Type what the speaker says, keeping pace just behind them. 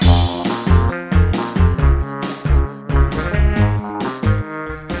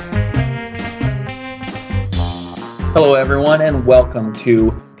Hello, everyone, and welcome to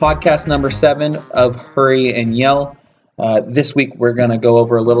podcast number 7 of Hurry and Yell. This week, we're going to go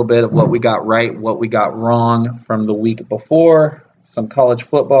over a little bit of what we got right, what we got wrong from the week before, some college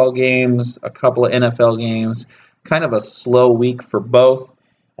football games, a couple of NFL games, kind of a slow week for both.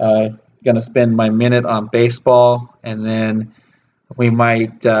 Going to spend my minute on baseball, and then we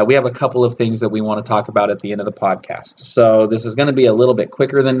have a couple of things that we want to talk about at the end of the podcast. So this is going to be a little bit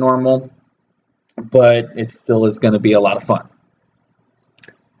quicker than normal, but it still is going to be a lot of fun.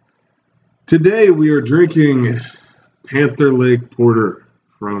 Today we are drinking Panther Lake Porter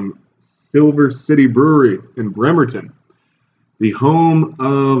from Silver City Brewery in Bremerton, the home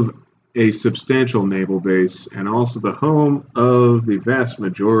of a substantial naval base and also the home of the vast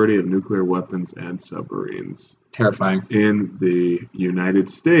majority of nuclear weapons and submarines. Terrifying. In the United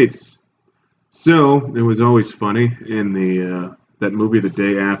States. So it was always funny in the that movie The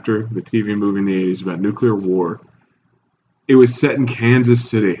Day After, the TV movie in the 80s about nuclear war. It was set in Kansas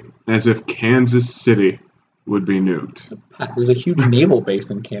City, as if Kansas City would be nuked. There's a huge naval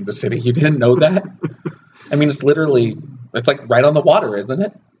base in Kansas City. You didn't know that? I mean, it's like right on the water, isn't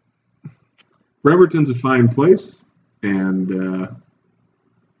it? Bremerton's a fine place, and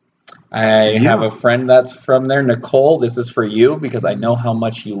I have a friend that's from there. Nicole, this is for you because I know how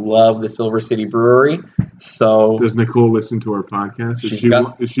much you love the Silver City Brewery. So does Nicole listen to our podcast?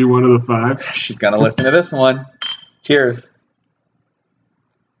 Is she one of the 5? She's going to listen to this one. Cheers.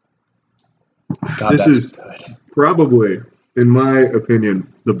 God, this is good. Probably, in my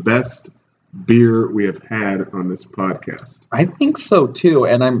opinion, the best beer we have had on this podcast. I think so too,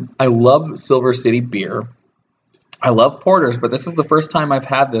 and I love Silver City beer. I love porters, but this is the first time I've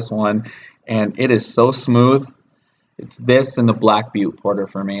had this one, and it is so smooth. It's this and the Black Butte Porter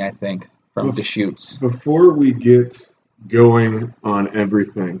for me, I think, from Deschutes. Before we get going on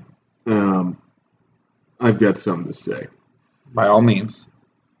everything, I've got something to say. By all means.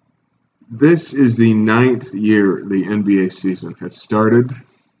 This is the 9th year the NBA season has started,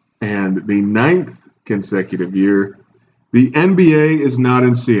 and the 9th consecutive year the NBA is not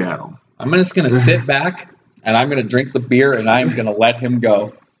in Seattle. I'm just going to sit back. And I'm going to drink the beer, and I'm going to let him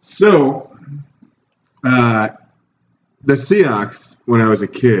go. So, the Seahawks, when I was a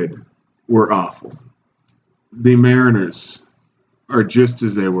kid, were awful. The Mariners are just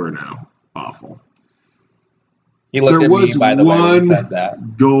as they were now, awful. He looked at me, by the way, when he said that. There was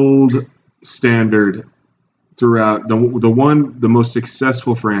one gold standard throughout. The most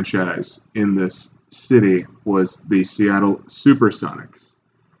successful franchise in this city was the Seattle Supersonics.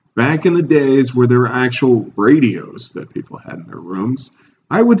 Back in the days where there were actual radios that people had in their rooms,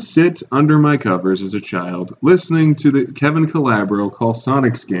 I would sit under my covers as a child listening to the Kevin Calabro call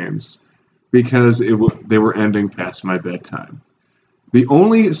Sonics games because they were ending past my bedtime. The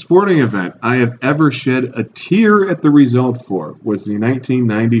only sporting event I have ever shed a tear at the result for was the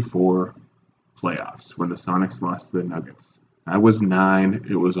 1994 playoffs when the Sonics lost to the Nuggets. I was 9.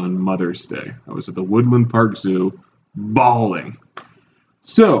 It was on Mother's Day. I was at the Woodland Park Zoo bawling.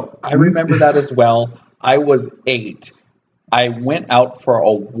 So I remember that as well. I was 8. I went out for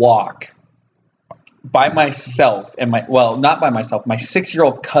a walk by myself, and not by myself. My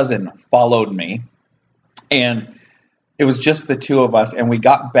 6-year-old cousin followed me, and it was just the two of us. And we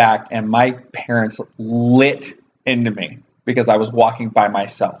got back, and my parents lit into me because I was walking by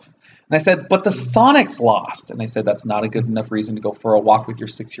myself. And I said, "But the Sonics lost." And they said, "That's not a good enough reason to go for a walk with your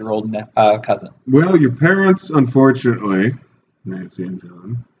 6-year-old cousin." Well, your parents, unfortunately. Nancy and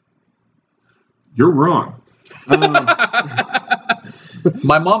John, you're wrong.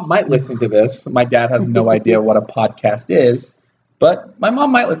 My mom might listen to this. My dad has no idea what a podcast is, but my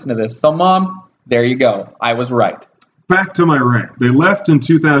mom might listen to this. So, Mom, there you go. I was right. Back to my rant. They left in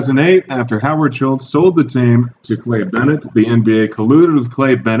 2008 after Howard Schultz sold the team to Clay Bennett. The NBA colluded with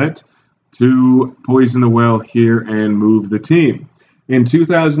Clay Bennett to poison the well here and move the team. In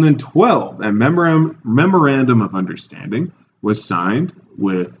 2012, a memorandum of understanding was signed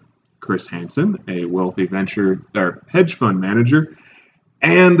with Chris Hansen, a wealthy hedge fund manager,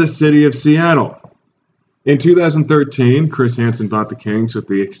 and the city of Seattle. In 2013, Chris Hansen bought the Kings with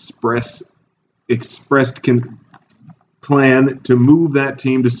the expressed plan to move that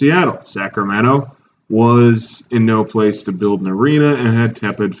team to Seattle. Sacramento was in no place to build an arena and had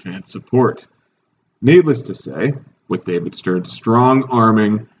tepid fan support. Needless to say, with David Stern's strong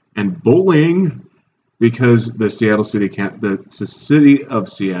arming and bullying, because the city of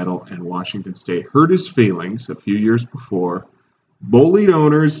Seattle and Washington State hurt his feelings a few years before, bullied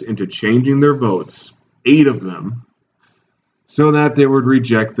owners into changing their votes, 8 of them, so that they would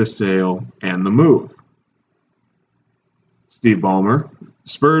reject the sale and the move. Steve Ballmer,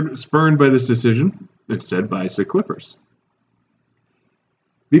 spurned by this decision, instead buys the Clippers.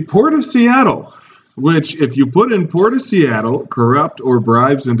 The Port of Seattle, which if you put in Port of Seattle, corrupt or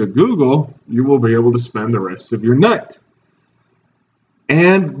bribes into Google, you will be able to spend the rest of your night.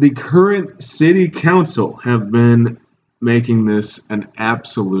 And the current city council have been making this an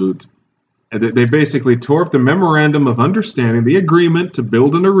absolute. They basically tore up the memorandum of understanding, the agreement to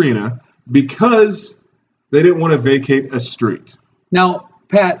build an arena, because they didn't want to vacate a street. Now,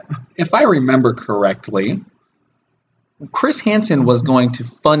 Pat, if I remember correctly, Chris Hansen was going to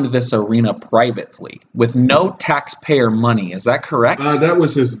fund this arena privately with no taxpayer money. Is that correct? That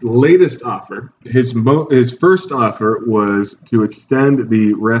was his latest offer. His first offer was to extend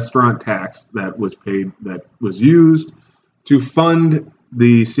the restaurant tax that was used to fund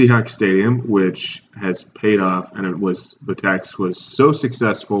the Seahawks Stadium, which has paid off, and the tax was so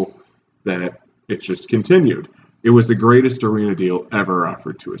successful that it just continued. It was the greatest arena deal ever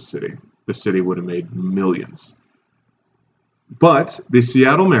offered to a city. The city would have made millions. But the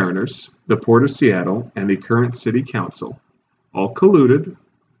Seattle Mariners, the Port of Seattle, and the current city council all colluded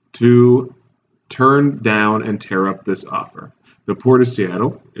to turn down and tear up this offer. The Port of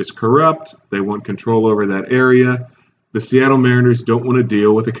Seattle is corrupt. They want control over that area. The Seattle Mariners don't want to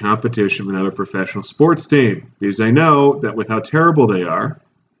deal with the competition of another professional sports team because they know that with how terrible they are,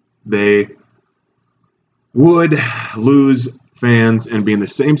 they would lose fans and be in the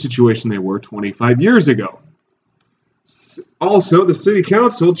same situation they were 25 years ago. Also, the city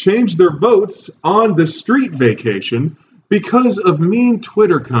council changed their votes on the street vacation because of mean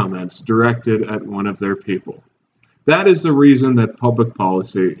Twitter comments directed at one of their people. That is the reason that public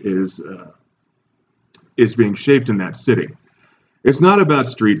policy is being shaped in that city. It's not about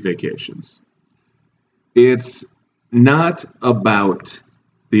street vacations. It's not about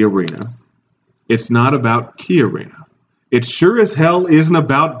the arena. It's not about Key Arena. It sure as hell isn't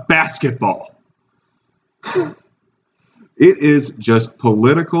about basketball. It is just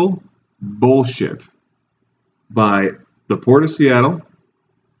political bullshit by the Port of Seattle,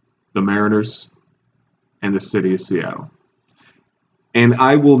 the Mariners, and the city of Seattle. And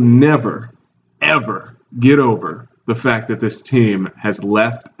I will never, ever get over the fact that this team has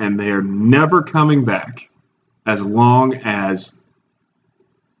left and they are never coming back as long as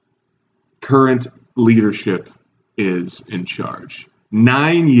current leadership is in charge.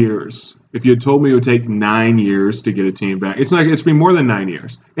 9 years. If you had told me it would take 9 years to get a team back, it's been more than 9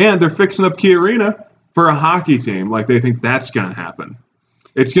 years. And they're fixing up Key Arena for a hockey team, like they think that's going to happen.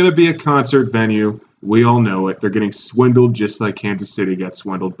 It's going to be a concert venue. We all know it. They're getting swindled just like Kansas City got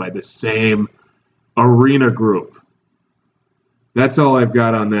swindled by the same arena group. That's all I've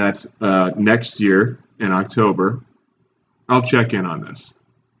got on that. Next year in October, I'll check in on this.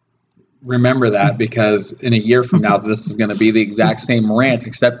 Remember that, because in a year from now, this is going to be the exact same rant,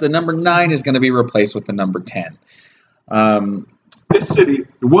 except the number 9 is going to be replaced with the number 10. This city,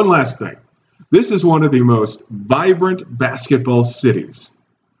 one last thing. This is one of the most vibrant basketball cities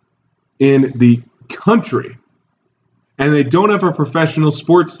in the country. And they don't have a professional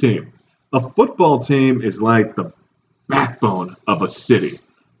sports team. A football team is like the backbone of a city.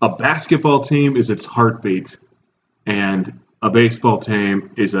 A basketball team is its heartbeat. And a baseball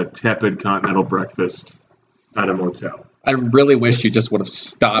team is a tepid continental breakfast at a motel. I really wish you just would have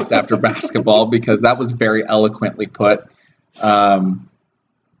stopped after basketball, because that was very eloquently put.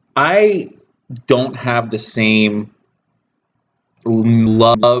 I don't have the same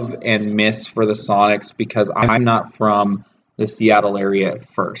love and miss for the Sonics because I'm not from the Seattle area at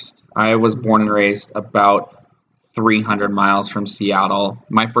first. I was born and raised about 300 miles from Seattle.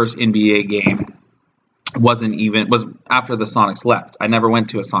 My first NBA game was after the Sonics left. I never went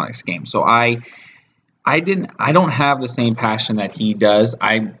to a Sonics game. So I don't have the same passion that he does.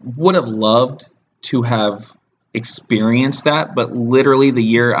 I would have loved to have experienced that, but literally the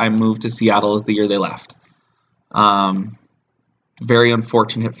year I moved to Seattle is the year they left. Very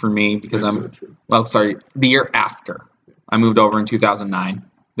unfortunate for me because the year after. I moved over in 2009.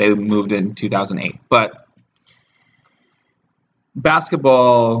 They moved in 2008. But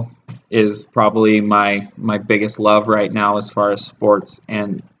basketball is probably my biggest love right now as far as sports,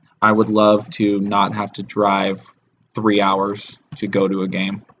 and I would love to not have to drive 3 hours to go to a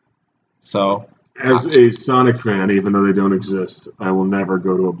game. So, as a Sonic fan, even though they don't exist, I will never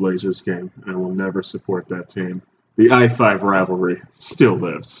go to a Blazers game. I will never support that team. The I-5 rivalry still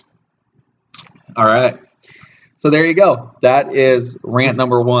lives. All right. So there you go. That is rant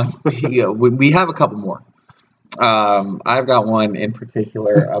number 1. We have a couple more. I've got one in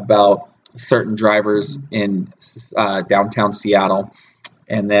particular about certain drivers in downtown Seattle.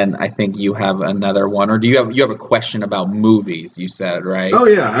 And then I think you have another one, or do you have a question about movies? You said, right? Oh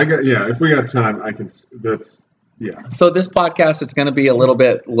yeah, if we got time, I can. That's yeah. So this podcast, it's going to be a little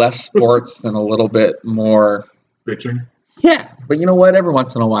bit less sports and a little bit more Bitching. Yeah, but you know what? Every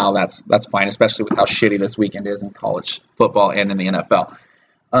once in a while, that's fine, especially with how shitty this weekend is in college football and in the NFL.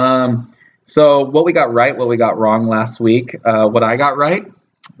 So what we got right, what we got wrong last week. What I got right,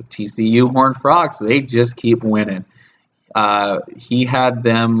 the TCU Horned Frogs, they just keep winning. He had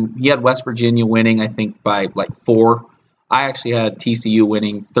West Virginia winning, I think, by like 4. I actually had TCU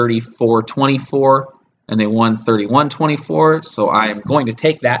winning 34-24, and they won 31-24. So I am going to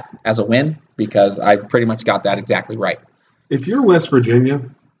take that as a win because I pretty much got that exactly right. If you're West Virginia,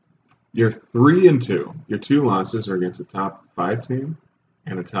 you're 3-2. Your 2 losses are against a top 5 team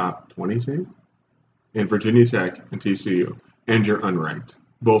and a top 20 team, in Virginia Tech and TCU, and you're unranked,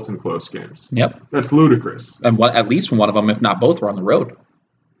 both in close games. Yep. That's ludicrous. And at least one of them, if not both, were on the road.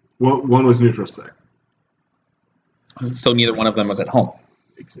 Well, one was neutral site. So neither one of them was at home.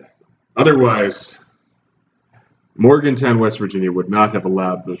 Exactly. Otherwise, Morgantown, West Virginia would not have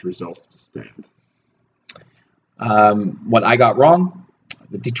allowed those results to stand. What I got wrong,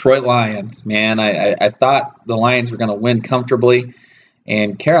 the Detroit Lions, man. I thought the Lions were going to win comfortably,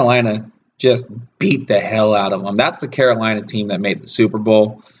 and Carolina just beat the hell out of them. That's the Carolina team that made the Super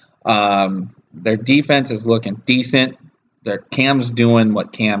Bowl. Their defense is looking decent. Their Cam's doing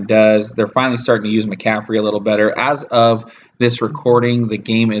what Cam does. They're finally starting to use McCaffrey a little better. As of this recording, the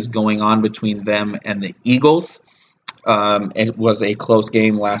game is going on between them and the Eagles. It was a close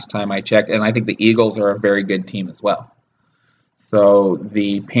game last time I checked, and I think the Eagles are a very good team as well. So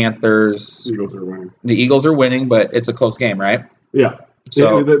the Panthers... The Eagles are winning, but it's a close game, right? Yeah.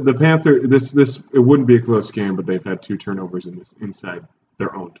 So the Panther, it wouldn't be a close game, but they've had 2 turnovers inside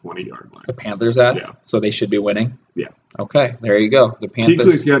their own 20-yard line. The Panthers have? Yeah. So they should be winning? Yeah. Okay, there you go. The Panthers...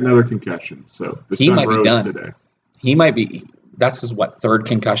 Kuechly's got another concussion, so he sun might be rose done today. He might be... That's his, 3rd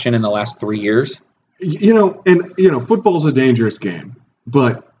concussion in the last 3 years? Football's a dangerous game,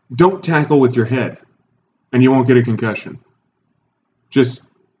 but don't tackle with your head, and you won't get a concussion.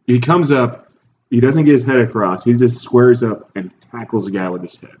 He comes up, he doesn't get his head across, he just squares up and tackles a guy with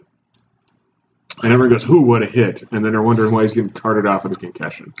his head. And everyone goes, "Ooh, what a hit!" And then they're wondering why he's getting carted off with a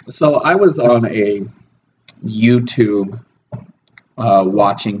concussion. So I was on a YouTube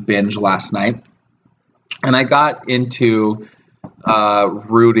watching binge last night, and I got into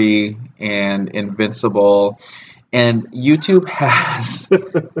Rudy and Invincible, and YouTube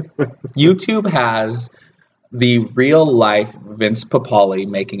has the real life Vince Papale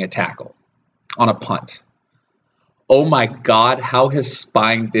making a tackle on a punt. Oh my God, how his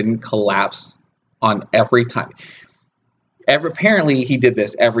spine didn't collapse on every time. Apparently he did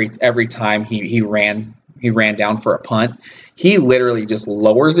this every time he ran down for a punt. He literally just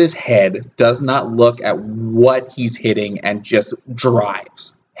lowers his head, does not look at what he's hitting, and just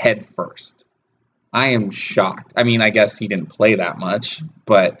drives head first. I am shocked. I mean, I guess he didn't play that much,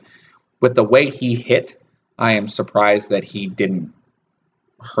 but with the way he hit, I am surprised that he didn't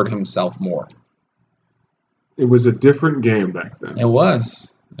hurt himself more. It was a different game back then. It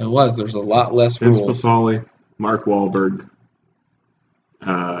was. There was a lot less Vince rules. Papale, Mark Wahlberg.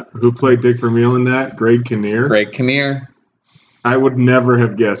 Who played Dick Vermeil in that? Greg Kinnear. I would never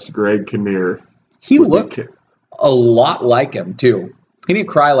have guessed Greg Kinnear. He looked a lot like him, too. He didn't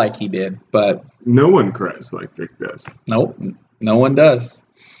cry like he did, but... No one cries like Vic does. Nope, no one does.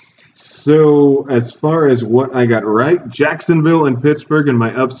 So, as far as what I got right, Jacksonville and Pittsburgh in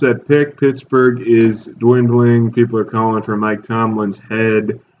my upset pick. Pittsburgh is dwindling. People are calling for Mike Tomlin's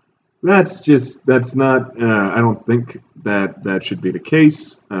head. That's not, I don't think that should be the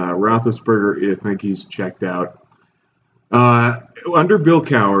case. Roethlisberger, I think he's checked out. Under Bill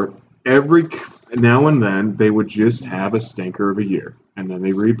Cowher, every now and then they would just have a stinker of a year, and then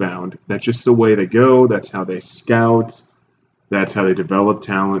they rebound. That's just the way they go. That's how they scout. That's how they develop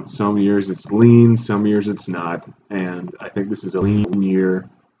talent. Some years it's lean, some years it's not. And I think this is a lean year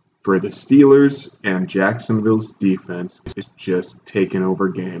for the Steelers, and Jacksonville's defense is just taking over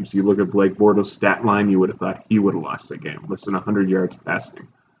games. You look at Blake Bortles' stat line, you would have thought he would have lost the game. Less than 100 yards passing.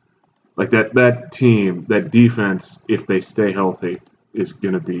 Like that team, that defense, if they stay healthy, is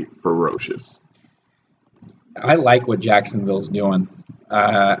going to be ferocious. I like what Jacksonville's doing.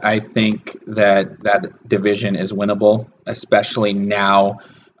 I think that division is winnable, especially now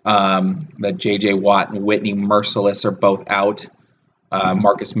that J.J. Watt and Whitney Merciless are both out.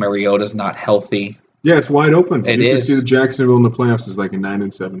 Marcus Mariota's not healthy. Yeah, it's wide open. You can see the Jacksonville in the playoffs is like a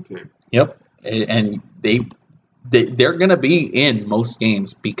 9-17. Yep, and they're going to be in most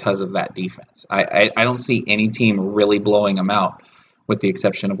games because of that defense. I don't see any team really blowing them out with the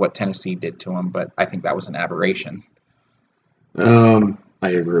exception of what Tennessee did to them. But I think that was an aberration. I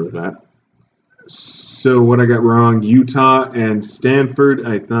agree with that. So what I got wrong, Utah and Stanford,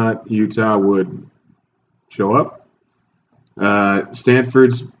 I thought Utah would show up.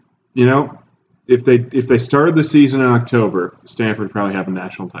 Stanford's, if they started the season in October, Stanford would probably have a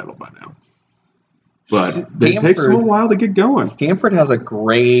national title by now. But it takes them a while to get going. Stanford is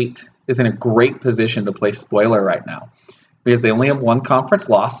in a great position to play spoiler right now because they only have one conference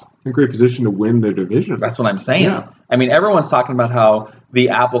loss. In a great position to win their division. That's what I'm saying. Yeah. I mean, everyone's talking about how the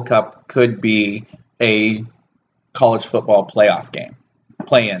Apple Cup could be a college football playoff game,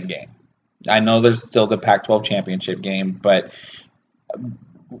 play-in game. I know there's still the Pac-12 championship game, but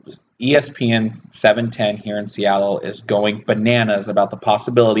ESPN 710 here in Seattle is going bananas about the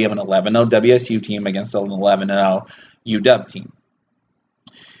possibility of an 11-0 WSU team against an 11-0 UW team.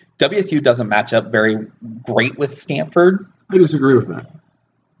 WSU doesn't match up very great with Stanford. I disagree with that.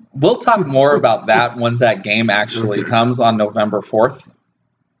 We'll talk more about that once that game actually comes on November 4th,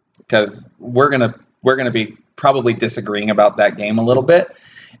 because we're gonna be probably disagreeing about that game a little bit.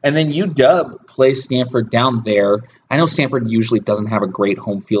 And then UW plays Stanford down there. I know Stanford usually doesn't have a great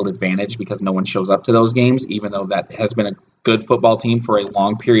home field advantage because no one shows up to those games, even though that has been a good football team for a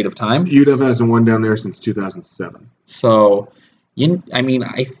long period of time. UW hasn't won down there since 2007. So,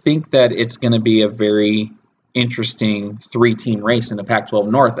 I think that it's going to be a very interesting three-team race in the Pac-12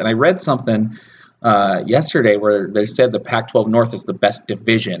 North. And I read something yesterday where they said the Pac-12 North is the best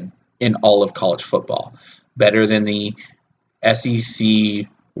division in all of college football, better than the SEC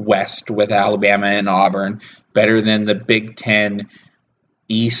West with Alabama and Auburn, better than the Big Ten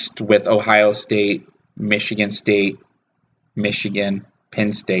East with Ohio State, Michigan,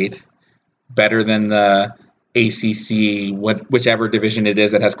 Penn State, better than the ACC, whichever division it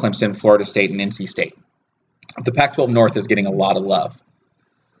is that has Clemson, Florida State, and NC State. The Pac-12 North is getting a lot of love.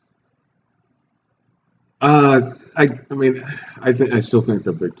 I still think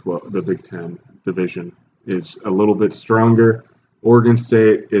the Big Ten division is a little bit stronger. Oregon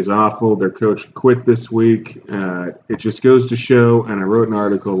State is awful. Their coach quit this week. It just goes to show, and I wrote an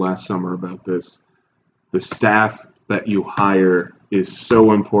article last summer about this, the staff that you hire is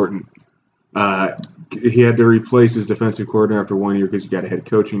so important. He had to replace his defensive coordinator after 1 year because he got a head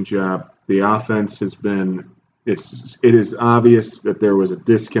coaching job. The offense has been – it is obvious that there was a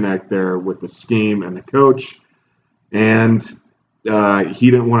disconnect there with the scheme and the coach, and he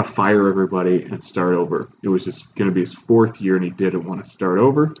didn't want to fire everybody and start over. It was just going to be his fourth year, and he didn't want to start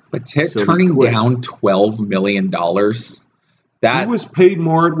over. But turning down $12 million, he was paid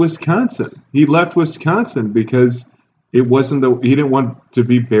more at Wisconsin. He left Wisconsin because it wasn't he didn't want to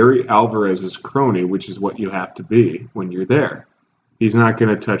be Barry Alvarez's crony, which is what you have to be when you're there. He's not going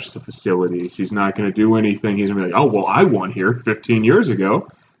to touch the facilities. He's not going to do anything. He's going to be like, oh, well, I won here 15 years ago.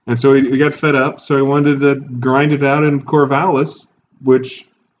 And so he got fed up, so he wanted to grind it out in Corvallis, which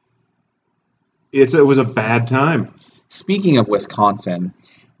it was a bad time. Speaking of Wisconsin,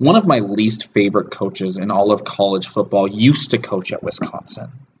 one of my least favorite coaches in all of college football used to coach at Wisconsin.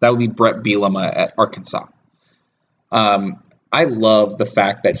 That would be Brett Bielema at Arkansas. I love the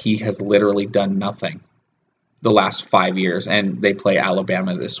fact that he has literally done nothing the last 5 years, and they play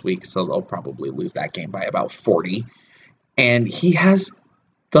Alabama this week, so they'll probably lose that game by about 40. And he has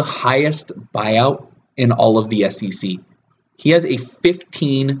the highest buyout in all of the SEC. He has a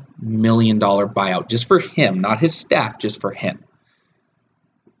 $15 million buyout just for him, not his staff, just for him.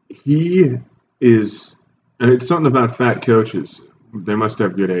 He is – it's something about fat coaches. They must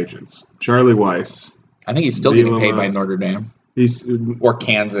have good agents. Charlie Weiss. I think he's still getting paid by Notre Dame. Or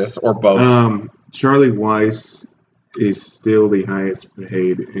Kansas, or both. Charlie Weiss is still the highest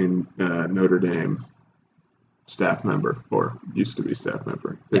paid in Notre Dame staff member, or used to be staff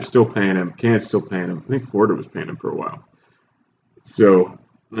member. They're still paying him. Kansas still paying him. I think Florida was paying him for a while. So,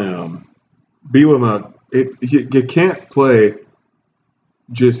 Bielema, you can't play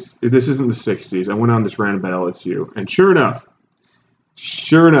just – this isn't the 60s. I went on this rant about LSU, and sure enough,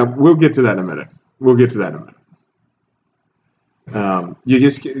 we'll get to that in a minute.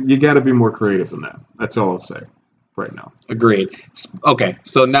 You got to be more creative than that. That's all I'll say right now. Agreed. Okay,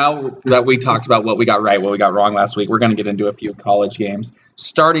 so now that we talked about what we got right, what we got wrong last week, we're going to get into a few college games,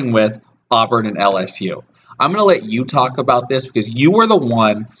 starting with Auburn and LSU. I'm going to let you talk about this because you were the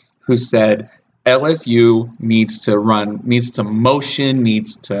one who said LSU needs to run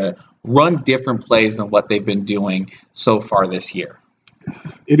different plays than what they've been doing so far this year.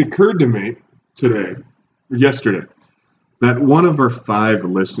 It occurred to me yesterday, that one of our 5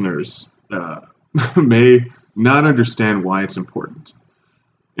 listeners may not understand why it's important.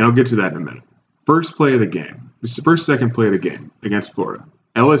 And I'll get to that in a minute. First play of the game. first, second play of the game against Florida.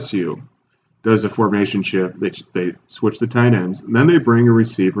 LSU does a formation shift. They switch the tight ends, and then they bring a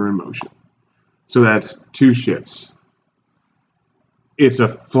receiver in motion. So that's 2 shifts. It's a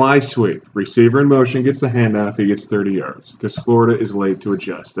fly sweep. Receiver in motion gets the handoff. He gets 30 yards because Florida is late to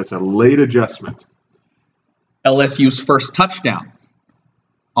adjust. That's a late adjustment. LSU's first touchdown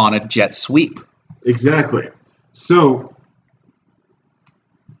on a jet sweep. Exactly. So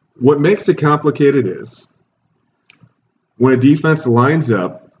what makes it complicated is when a defense lines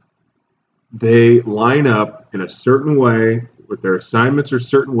up, they line up in a certain way with their assignments a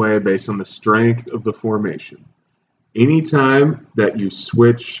certain way based on the strength of the formation. Anytime that you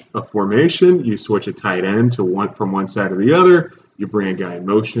switch a formation, you switch a tight end from one side to the other, you bring a guy in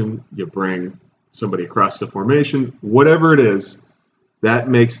motion, you bring somebody across the formation, whatever it is, that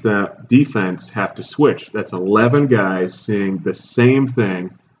makes the defense have to switch. That's 11 guys seeing the same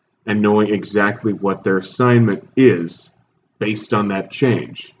thing and knowing exactly what their assignment is based on that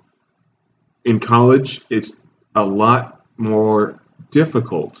change. In college, it's a lot more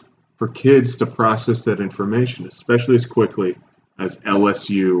difficult for kids to process that information, especially as quickly as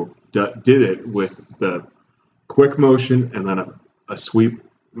LSU did it with the quick motion and then a sweep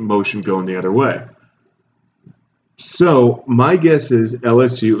motion going the other way. So my guess is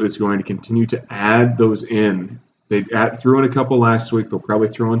LSU is going to continue to add those in. They threw in a couple last week. They'll probably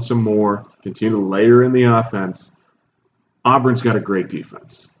throw in some more, continue to layer in the offense. Auburn's got a great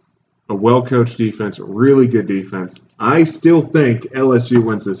defense, a well-coached defense, a really good defense. I still think LSU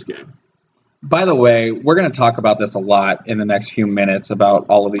wins this game. By the way, we're going to talk about this a lot in the next few minutes about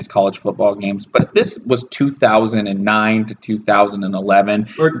all of these college football games. But if this was 2009 to 2011,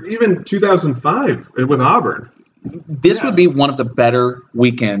 or even 2005 with Auburn, this would be one of the better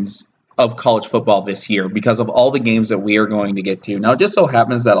weekends of college football this year because of all the games that we are going to get to. Now, it just so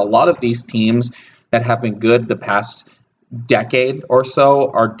happens that a lot of these teams that have been good the past decade or so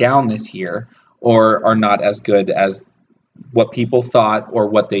are down this year or are not as good as what people thought or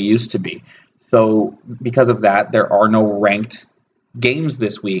what they used to be. So because of that, there are no ranked games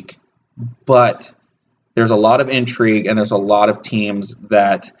this week, but there's a lot of intrigue and there's a lot of teams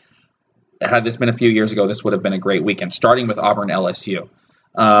that, had this been a few years ago, this would have been a great weekend, starting with Auburn LSU.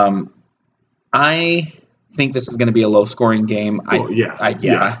 I think this is going to be a low-scoring game. I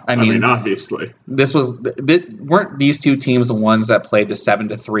mean, obviously. Weren't these two teams the ones that played to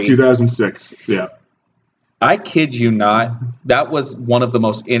 7-3? 2006, yeah. I kid you not, that was one of the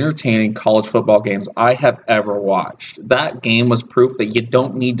most entertaining college football games I have ever watched. That game was proof that you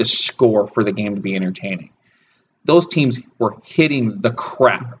don't need to score for the game to be entertaining. Those teams were hitting the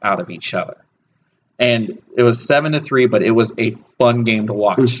crap out of each other. And it was 7-3, but it was a fun game to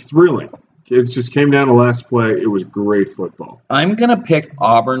watch. It was thrilling. It just came down to last play. It was great football. I'm going to pick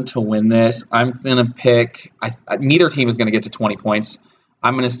Auburn to win this. I'm going to pick neither team is going to get to 20 points.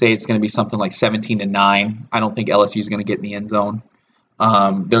 I'm going to say it's going to be something like 17-9. I don't think LSU is going to get in the end zone.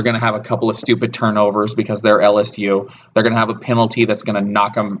 They're going to have a couple of stupid turnovers because they're LSU. They're going to have a penalty that's going to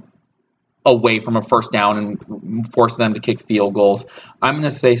knock them away from a first down and force them to kick field goals. I'm going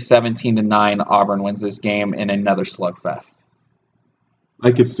to say 17-9. Auburn wins this game in another slugfest.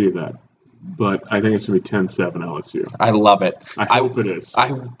 I could see that, but I think it's going to be 10-7 LSU. I love it. I hope it is.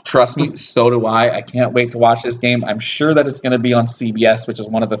 Trust me, so do I. I can't wait to watch this game. I'm sure that it's going to be on CBS, which is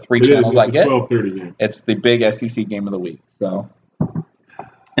one of the three channels I get. It's a 12:30 game. It's the big SEC game of the week. So,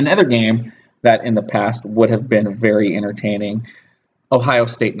 another game that in the past would have been very entertaining, Ohio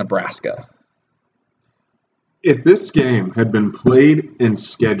State, Nebraska. If this game had been played and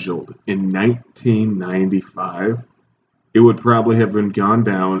scheduled in 1995, it would probably have been gone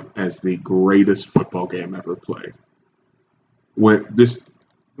down as the greatest football game ever played. When this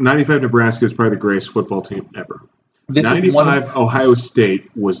 95 Nebraska is probably the greatest football team ever. 95 Ohio State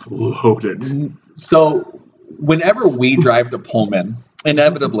was loaded. So whenever we drive to Pullman,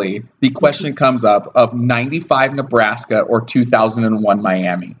 inevitably the question comes up of 95 Nebraska or 2001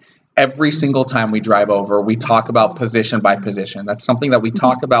 Miami. Every single time we drive over, we talk about position by position. That's something that we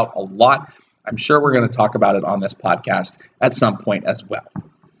talk about a lot. I'm sure we're going to talk about it on this podcast at some point as well.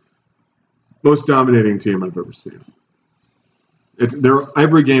 Most dominating team I've ever seen.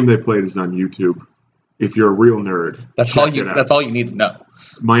 Every game they played is on YouTube. If you're a real nerd, that's all you need to know.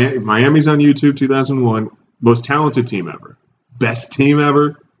 Miami's on YouTube, 2001. Most talented team ever. Best team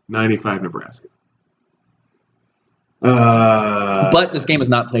ever, 95 Nebraska. But this game is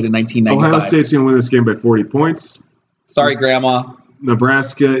not played in 1995. Ohio State's going to win this game by 40 points. Sorry, Grandma.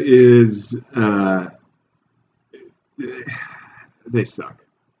 Nebraska is they suck.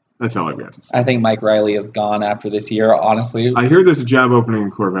 That's all I've got to say. I think Mike Riley is gone after this year, honestly. I hear there's a job opening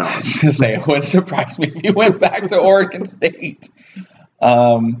in Corvallis. I was going to say, it wouldn't surprise me if he went back to Oregon State.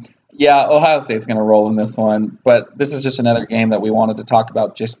 Yeah, Ohio State's going to roll in this one. But this is just another game that we wanted to talk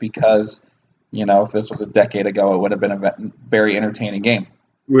about just because, if this was a decade ago, it would have been a very entertaining game.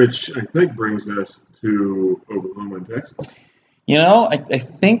 Which I think brings us to Oklahoma and Texas. I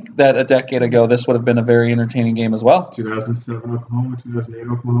think that a decade ago, this would have been a very entertaining game as well. 2007 Oklahoma, 2008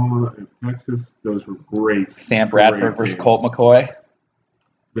 Oklahoma, and Texas. Those were great. Sam Bradford versus Colt McCoy.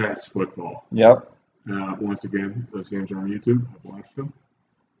 That's football. Yep. Once again, those games are on YouTube. I've watched them.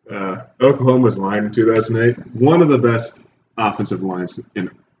 Oklahoma's line in 2008, one of the best offensive lines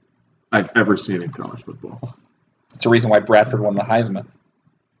I've ever seen in college football. It's the reason why Bradford won the Heisman.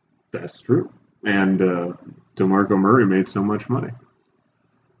 That's true. And DeMarco Murray made so much money.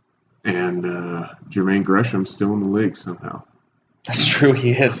 And Jermaine Gresham's still in the league somehow. That's true,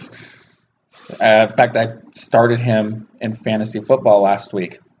 he is. In fact, I started him in fantasy football last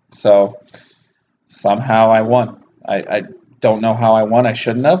week. So somehow I won. I don't know how I won. I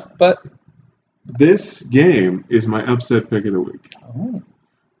shouldn't have, but... This game is my upset pick of the week. Oh.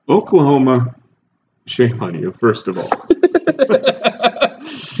 Oklahoma, shame on you, first of all.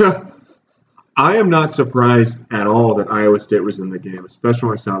 I am not surprised at all that Iowa State was in the game, especially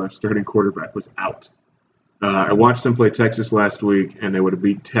when I saw their starting quarterback was out. I watched them play Texas last week, and they would have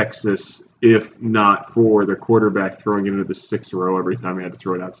beat Texas if not for their quarterback throwing it into the sixth row every time he had to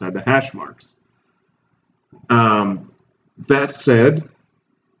throw it outside the hash marks. That said,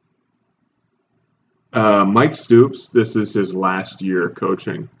 Mike Stoops, this is his last year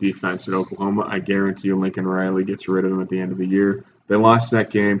coaching defense at Oklahoma. I guarantee you Lincoln Riley gets rid of him at the end of the year. They lost that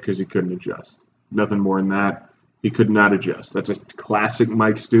game because he couldn't adjust. Nothing more than that. He could not adjust. That's a classic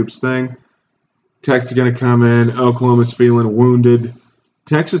Mike Stoops thing. Texas is going to come in. Oklahoma's feeling wounded.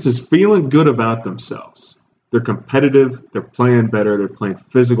 Texas is feeling good about themselves. They're competitive. They're playing better. They're playing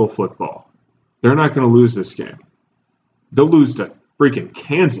physical football. They're not going to lose this game. They'll lose to freaking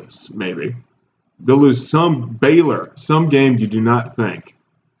Kansas, maybe. They'll lose some Baylor, some game you do not think.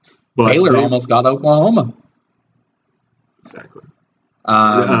 But Baylor almost got Oklahoma. Exactly.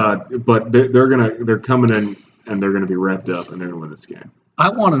 But they're coming in and they're gonna be revved up and they're gonna win this game. I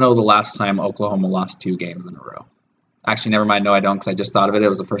want to know the last time Oklahoma lost 2 games in a row. Actually, never mind. No, I don't, because I just thought of it. It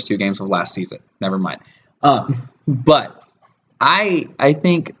was the first 2 games of last season. Never mind. But I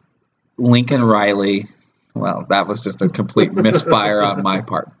think Lincoln Riley. Well, that was just a complete misfire on my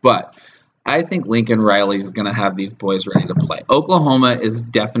part. But I think Lincoln Riley is going to have these boys ready to play. Oklahoma is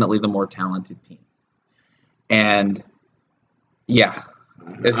definitely the more talented team. And, yeah.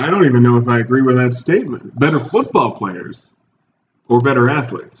 I don't even know if I agree with that statement. Better football players or better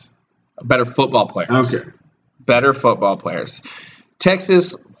athletes? Better football players. Okay. Better football players.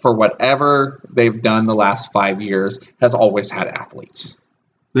 Texas, for whatever they've done the last 5 years, has always had athletes.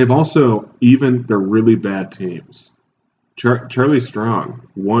 They've also, even their really bad teams, Charlie Strong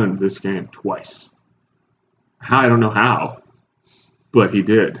won this game twice. I don't know how, but he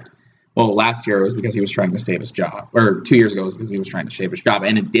did. Well, last year it was because he was trying to save his job. Or 2 years ago it was because he was trying to save his job,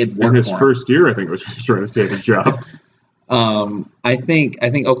 and it did work in his for him. First year, I think it was just trying to save his job. I think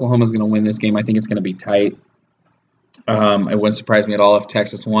Oklahoma's going to win this game. I think it's going to be tight. It wouldn't surprise me at all if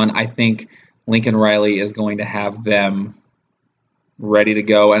Texas won. I think Lincoln Riley is going to have them ready to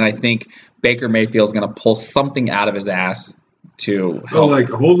go, and I think Baker Mayfield's going to pull something out of his ass to help.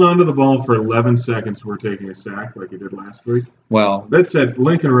 Hold on to the ball for 11 seconds before taking a sack like he did last week. Well, that said,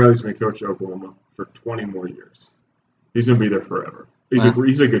 Lincoln Riley's going to coach Oklahoma for 20 more years. He's going to be there forever. He's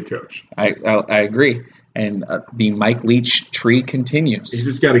a good coach. I agree, and the Mike Leach tree continues. He's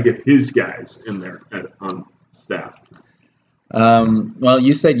just got to get his guys in there on staff. Well,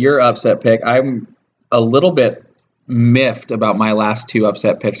 you said your upset pick. I'm a little bit miffed about my last 2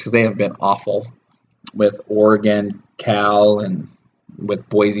 upset picks because they have been awful with Oregon, Cal, and with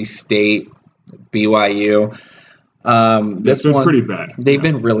Boise State, BYU. This been one pretty bad. They've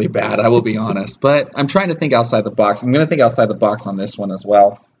been really bad, I will be honest. But I'm trying to think outside the box. I'm going to think outside the box on this one as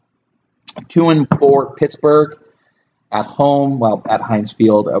well. 2-4 Pittsburgh at home, at Heinz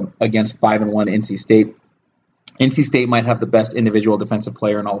Field against 5-1 NC State. NC State might have the best individual defensive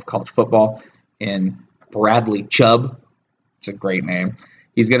player in all of college football in Bradley Chubb. It's a great name.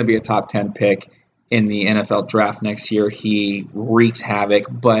 He's going to be a top 10 pick in the NFL draft next year. He wreaks havoc,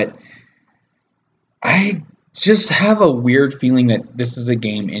 but I just have a weird feeling that this is a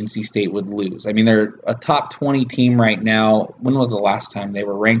game NC State would lose. I mean, they're a top 20 team right now. When was the last time they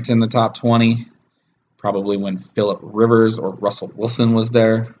were ranked in the top 20? probably when Phillip Rivers or Russell Wilson was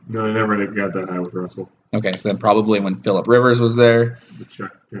there. No, I never got that high with Russell. Okay, so then probably when Phillip Rivers was there. The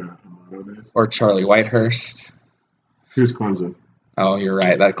Chuck Amato days. Or Charlie Whitehurst. Who's Clemson? Oh, you're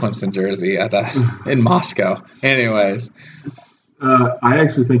right. That Clemson jersey in Moscow. Anyways. I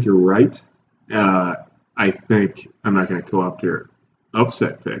actually think you're right. I think I'm not going to co-opt your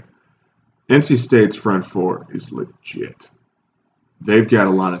upset pick. NC State's front four is legit. They've got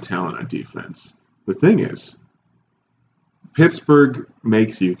a lot of talent on defense. The thing is, Pittsburgh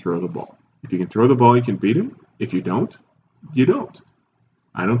makes you throw the ball. If you can throw the ball, you can beat him. If you don't, you don't.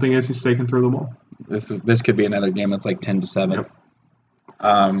 I don't think NC State can throw the ball. This could be another game that's like 10-7. Yep.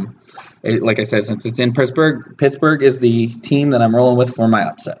 Like I said, since it's in Pittsburgh is the team that I'm rolling with for my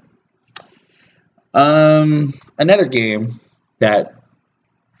upset. Another game that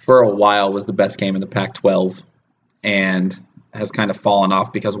for a while was the best game in the Pac-12 and has kind of fallen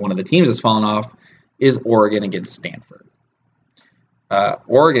off because one of the teams has fallen off is Oregon against Stanford.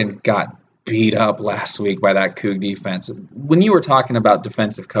 Oregon got beat up last week by that Coug defense. When you were talking about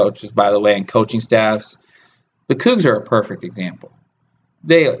defensive coaches, by the way, and coaching staffs, the Cougs are a perfect example.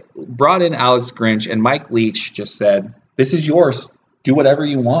 They brought in Alex Grinch, and Mike Leach just said, "This is yours. Do whatever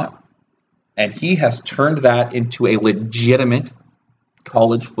you want." And he has turned that into a legitimate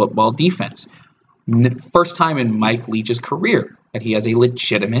college football defense. First time in Mike Leach's career that he has a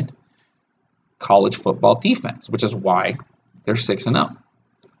legitimate college football defense, which is why they're 6-0.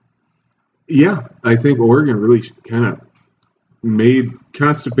 Yeah, I think Oregon really kind of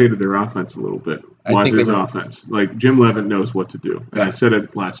constipated their offense a little bit. Wazoo's offense. Like, Jim Leavitt knows what to do. And I said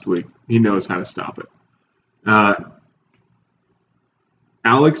it last week. He knows how to stop it.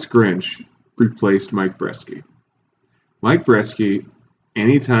 Alex Grinch replaced Mike Bresky. Mike Bresky,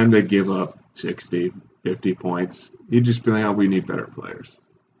 anytime they give up 60, 50 points, he'd just be like, "Oh, we need better players.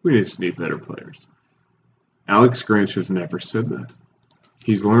 We just need better players." Alex Grinch has never said that.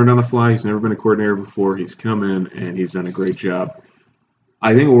 He's learned on the fly. He's never been a coordinator before. He's come in, and he's done a great job.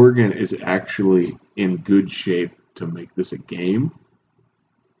 I think Oregon is actually in good shape to make this a game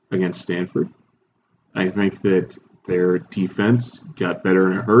against Stanford. I think that their defense got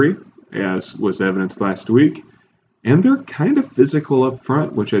better in a hurry, as was evidenced last week. And they're kind of physical up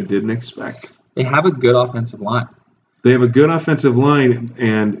front, which I didn't expect. They have a good offensive line. They have a good offensive line,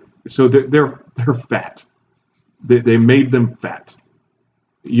 and so they're fat. They made them fat.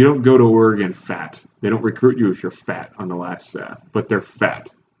 You don't go to Oregon fat. They don't recruit you if you're fat on the last staff, but they're fat,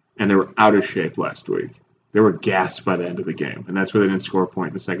 and they were out of shape last week. They were gassed by the end of the game, and that's why they didn't score a point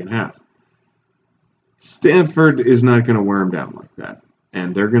in the second half. Stanford is not going to wear them down like that,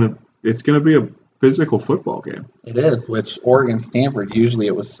 and it's going to be a physical football game. It is, which Oregon-Stanford, usually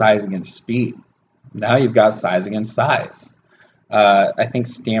it was size against speed. Now you've got size against size. I think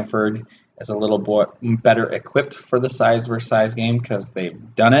Stanford is a little better equipped for the size versus size game because they've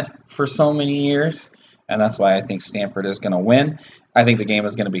done it for so many years, and that's why I think Stanford is going to win. I think the game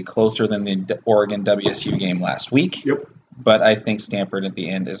is going to be closer than the Oregon-WSU game last week. Yep. But I think Stanford at the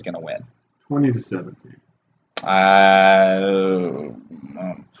end is going to win. 20-17.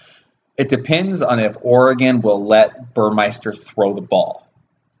 It depends on if Oregon will let Burmeister throw the ball.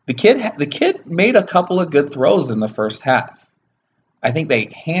 The kid made a couple of good throws in the first half. I think they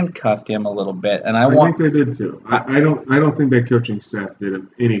handcuffed him a little bit, and I think they did too. I don't think that coaching staff did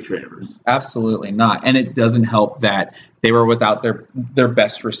him any favors. Absolutely not, and it doesn't help that they were without their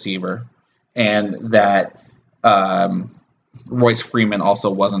best receiver, and that Royce Freeman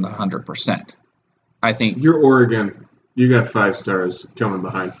also wasn't 100%. I think you're Oregon. You got 5 stars coming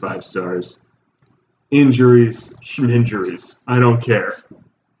behind 5 stars. Injuries. I don't care.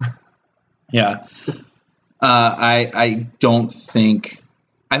 Yeah. I don't think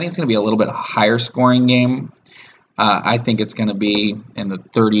 – I think it's going to be a little bit higher scoring game. I think it's going to be in the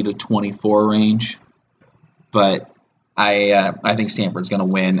 30-24 range. But I think Stanford's going to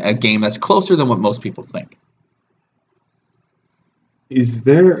win a game that's closer than what most people think. Is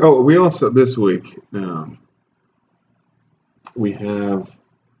there – oh, we also – this week we have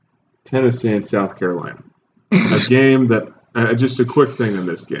Tennessee and South Carolina. A game that just a quick thing on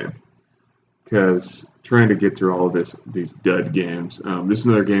this game, because trying to get through all of these dud games. This is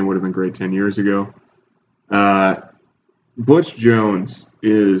another game would have been great 10 years ago. Butch Jones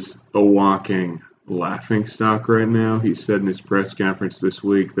is a walking laughingstock right now. He said in his press conference this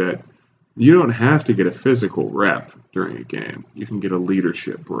week that you don't have to get a physical rep during a game. You can get a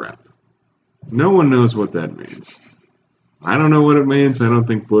leadership rep. No one knows what that means. I don't know what it means. I don't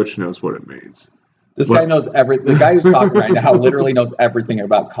think Butch knows what it means. Guy knows everything. The guy who's talking right now literally knows everything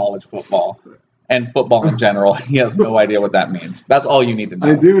about college football. and football in general. He has no idea what that means. That's all you need to know.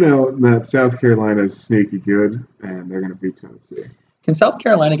 I do know that South Carolina is sneaky good, and they're going to beat Tennessee. Can South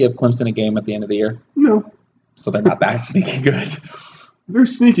Carolina give Clemson a game at the end of the year? No. So they're not that sneaky good. They're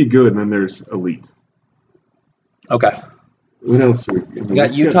sneaky good, and then there's elite. Okay. What else? We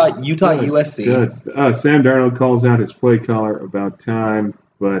got Utah USC. Sam Darnold calls out his play caller about time,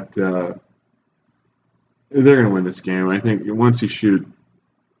 but they're going to win this game. I think once you shoot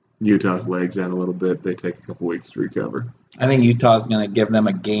Utah's legs out a little bit, they take a couple weeks to recover. I think Utah's going to give them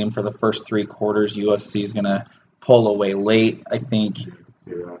a game for the first 3 quarters. USC is going to pull away late. I think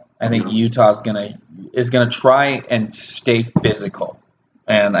Utah's is going to try and stay physical,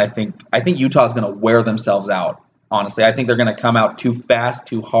 and I think Utah's going to wear themselves out. Honestly, I think they're going to come out too fast,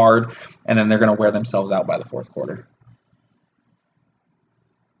 too hard, and then they're going to wear themselves out by the fourth quarter.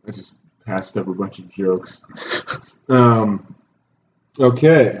 I just passed up a bunch of jokes.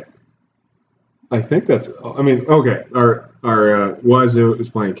 Okay. I think that's. I mean, okay. Our Wazoo is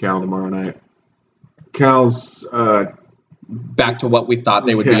playing Cal tomorrow night. Cal's back to what we thought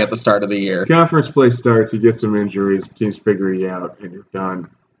they would be at the start of the year. Conference play starts. You get some injuries. Teams figure you out, and you're done.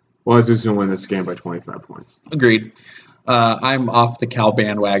 Wazoo's going to win this game by 25 points. Agreed. I'm off the Cal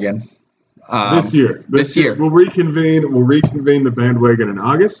bandwagon. This year. We'll reconvene the bandwagon in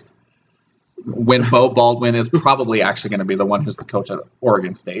August. When Bo Baldwin is probably actually going to be the one who's the coach at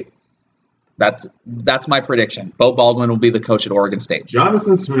Oregon State. That's my prediction. Bo Baldwin will be the coach at Oregon State.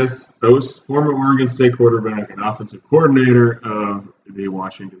 Jonathan Smith, former Oregon State quarterback and offensive coordinator of the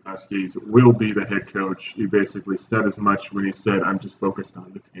Washington Huskies, will be the head coach. He basically said as much when he said, "I'm just focused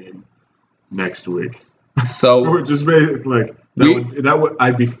on the team next week." So just basically like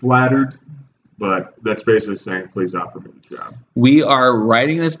I'd be flattered, but that's basically saying, "Please offer me the job." We are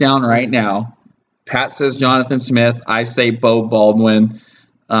writing this down right now. Pat says Jonathan Smith. I say Bo Baldwin.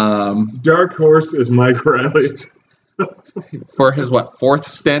 Dark horse is Mike Riley for his fourth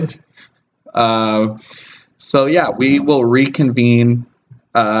stint. So yeah, we will reconvene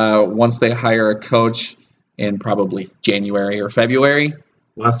once they hire a coach in probably January or February.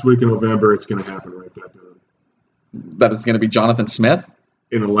 Last week in November, it's going to happen right that time. That it's going to be Jonathan Smith?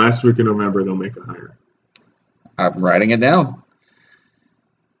 In the last week in November, they'll make a hire. I'm writing it down.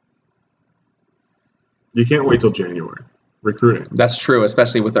 You can't wait till January. Recruiting. That's true,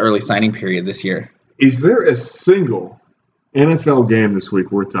 especially with the early signing period this year. Is there a single NFL game this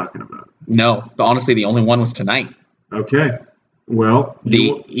week worth talking about? No. Honestly, the only one was tonight. Okay. Well,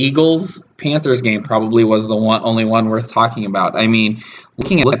 the Eagles-Panthers game probably was the only one worth talking about. I mean,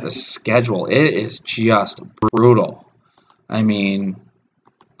 looking at the schedule, it is just brutal. I mean,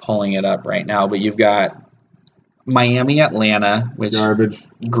 pulling it up right now, but you've got Miami, Atlanta, which garbage.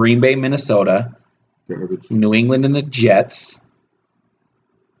 Green Bay, Minnesota, garbage. New England, and the Jets.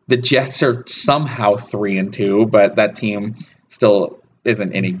 The Jets are somehow 3-2, but that team still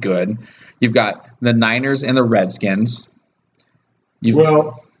isn't any good. You've got the Niners and the Redskins.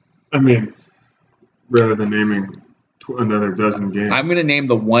 Well, I mean, rather than naming another dozen games, I'm going to name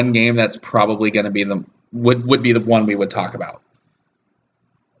the one game that's probably going to be would be the one we would talk about.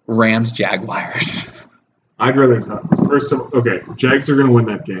 Rams Jaguars. I'd rather talk. First of all, okay, Jags are going to win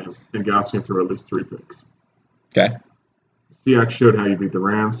that game, and Goff's going to throw at least 3 picks. Okay. Seahawks showed how you beat the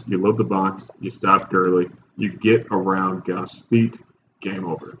Rams. You load the box. You stop Gurley. You get around Goff's feet. Game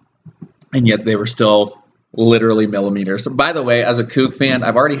over. And yet they were still literally millimeters. So by the way, as a Coug fan,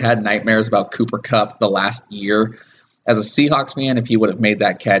 I've already had nightmares about Cooper Kupp the last year. As a Seahawks fan, if he would have made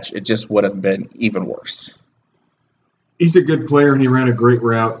that catch, it just would have been even worse. He's a good player, and he ran a great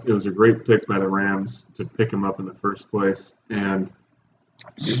route. It was a great pick by the Rams to pick him up in the first place. And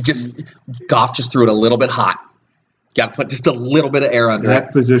Goff just threw it a little bit hot. Got to put just a little bit of air under it.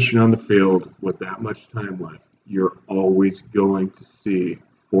 That position on the field with that much time left, you're always going to see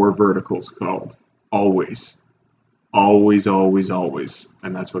 4 verticals called. Always. Always, always, always.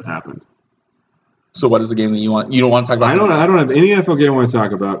 And that's what happened. So what is the game that you want? You don't want to talk about? I don't have any NFL game I want to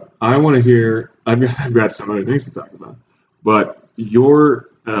talk about. I want to hear. I've got some other things to talk about. But you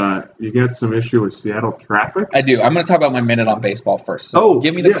got some issue with Seattle traffic? I do. I'm going to talk about my minute on baseball first. So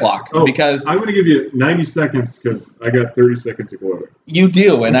give me the clock. Because I'm going to give you 90 seconds because I got 30 seconds to go over. You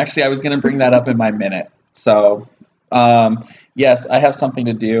do. And actually, I was going to bring that up in my minute. So, yes, I have something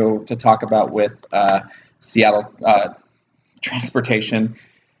to talk about with Seattle transportation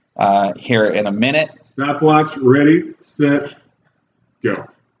here in a minute. Stopwatch, ready, set, go.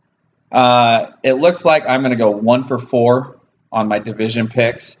 It looks like I'm going to go 1 for 4 on my division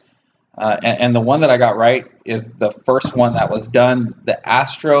picks. And the one that I got right is the first one that was done, the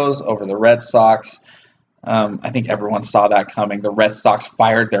Astros over the Red Sox. I think everyone saw that coming. The Red Sox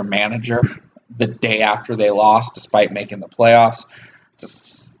fired their manager the day after they lost, despite making the playoffs.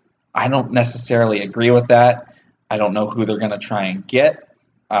 I don't necessarily agree with that. I don't know who they're going to try and get.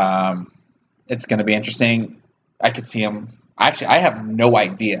 It's going to be interesting. I could see them. Actually, I have no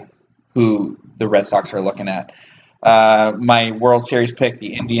idea who the Red Sox are looking at. My World Series pick,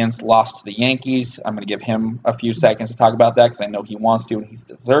 the Indians, lost to the Yankees. I'm going to give him a few seconds to talk about that because I know he wants to and he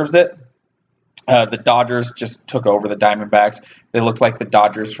deserves it. The Dodgers just took over the Diamondbacks. They looked like the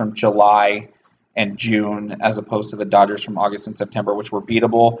Dodgers from July and June as opposed to the Dodgers from August and September, which were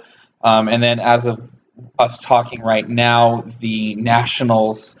beatable. And then as of us talking right now, the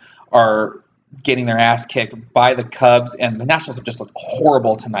Nationals are getting their ass kicked by the Cubs, and the Nationals have just looked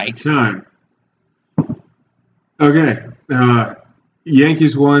horrible tonight. Time. Okay.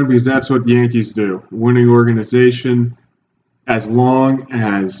 Yankees won because that's what the Yankees do. Winning organization. As long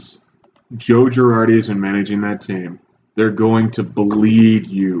as Joe Girardi is managing that team, they're going to bleed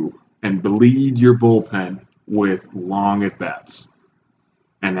you and bleed your bullpen with long at-bats.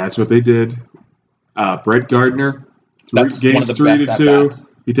 And that's what they did. Brett Gardner, games 3-2.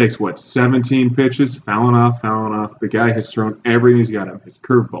 He takes, 17 pitches, fouling off. The guy has thrown everything he's got him. His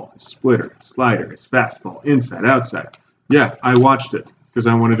curveball, his splitter, his slider, his fastball, inside, outside. Yeah, I watched it because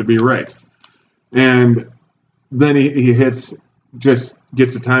I wanted to be right. And then he hits, just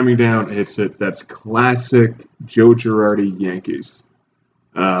gets the timing down, hits it. That's classic Joe Girardi Yankees.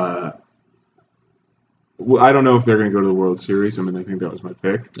 I don't know if they're going to go to the World Series. I mean, I think that was my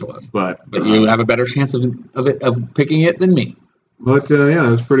pick. It was. But you have a better chance of picking it than me. But, yeah,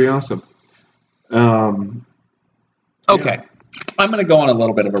 it was pretty awesome. Okay. Yeah. I'm going to go on a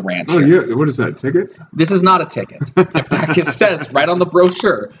little bit of a rant here. Yeah. What is that, ticket? This is not a ticket. In fact, it says right on the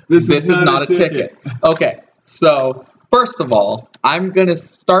brochure, this is not a ticket. Okay. So, first of all, I'm going to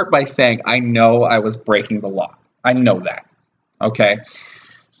start by saying I know I was breaking the law. I know that. Okay.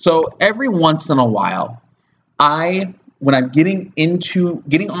 So, every once in a while, when I'm getting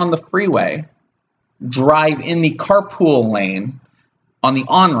on the freeway, drive in the carpool lane on the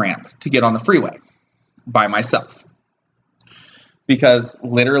on-ramp to get on the freeway by myself. Because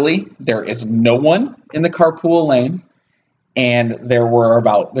literally there is no one in the carpool lane, and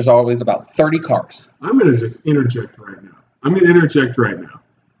there's always about 30 cars. I'm going to just interject right now.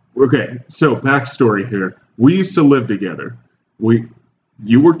 Okay, so backstory here. We used to live together.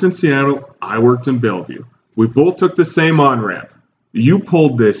 You worked in Seattle, I worked in Bellevue. We both took the same on-ramp. You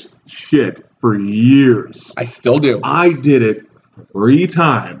pulled this shit for years. I still do. I did it 3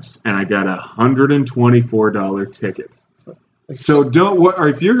 times, and I got a $124 ticket. So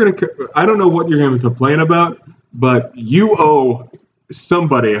if you're going to, I don't know what you're going to complain about, but you owe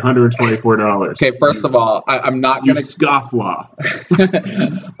somebody $124. Okay, first of all, I'm not going to scofflaw.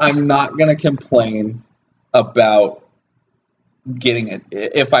 I'm not going to complain about getting it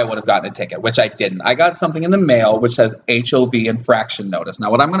if I would have gotten a ticket, which I didn't. I got something in the mail which says HOV infraction notice. Now,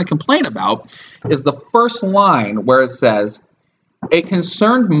 what I'm going to complain about is the first line where it says, a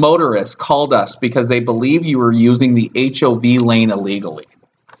concerned motorist called us because they believe you were using the HOV lane illegally.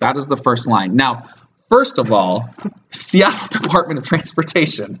 That is the first line. Now, first of all, Seattle Department of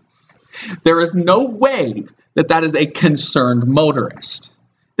Transportation, there is no way that is a concerned motorist.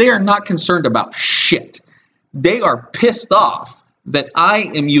 They are not concerned about shit. They are pissed off that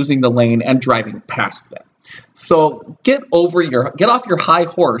I am using the lane and driving past them. So get off your high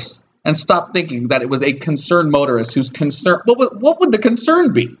horse and stop thinking that it was a concerned motorist who's concerned. What would the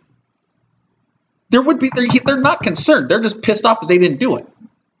concern be? They're not concerned. They're just pissed off that they didn't do it.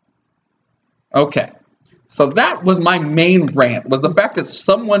 Okay. So that was my main rant, was the fact that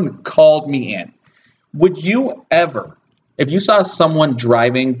someone called me in. Would you ever, if you saw someone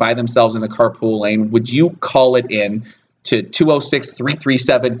driving by themselves in the carpool lane, would you call it in to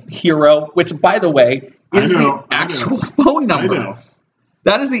 206-337-HERO, which, by the way, is the actual phone number? I know.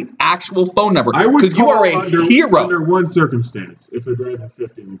 That is the actual phone number. I would you are a hero. Under one circumstance, if they're driving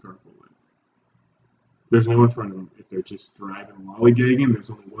 50 in the carpool lane. There's no one in front of them. If they're just driving lollygagging, there's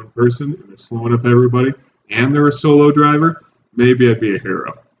only one person, and they're slowing up everybody, and they're a solo driver, maybe I'd be a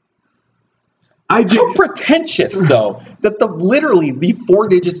hero. How pretentious, though, that literally the 4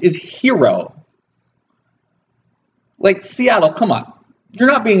 digits is hero. Like, Seattle, come on. You're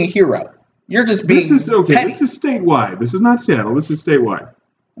not being a hero. You're just being petty. This is statewide. This is not Seattle. This is statewide.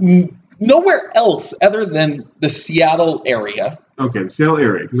 Nowhere else other than the Seattle area. Okay, the Seattle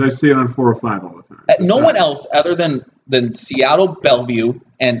area, because I see it on 405 all the time. No one else other than Seattle, Bellevue,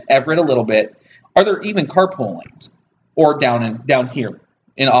 and Everett a little bit. Are there even carpool lanes? Or down here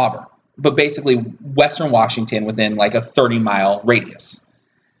in Auburn. But basically Western Washington within like a 30-mile radius.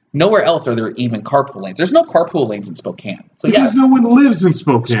 Nowhere else are there even carpool lanes. There's no carpool lanes in Spokane. So because no one lives in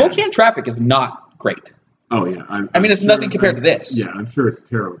Spokane. Spokane traffic is not great. Oh, yeah. I mean, it's nothing compared to this. Yeah, I'm sure it's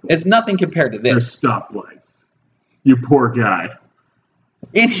terrible. It's nothing compared to this. There's stoplights. You poor guy.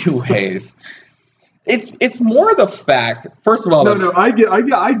 Anyways, it's more the fact. First of all, I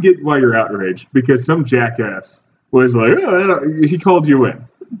get why you're outraged, because some jackass was like, he called you in.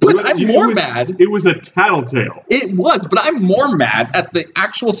 But I'm more mad. It was a tattletale. It was, but I'm more mad at the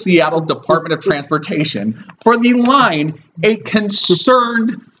actual Seattle Department of Transportation for the line, a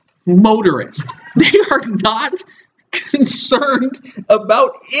concerned motorist. They are not concerned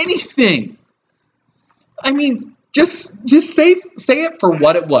about anything. I mean, just say it for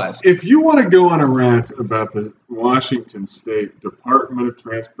what it was. If you want to go on a rant about the Washington State Department of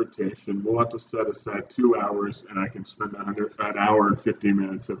Transportation, we'll have to set aside 2 hours, and I can spend an hour and 50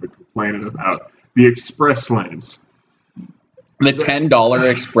 minutes of it complaining about the express lanes. The $10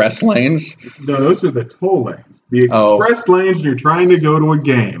 express lanes? No, those are the toll lanes. The express lanes, you're trying to go to a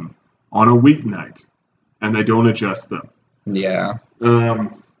game on a weeknight, and they don't adjust them. Yeah.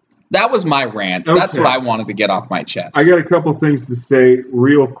 That was my rant. Okay. That's what I wanted to get off my chest. I got a couple things to say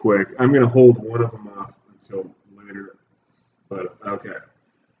real quick. I'm going to hold one of them off until later. But, okay.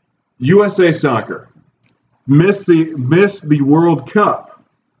 USA Soccer missed the World Cup.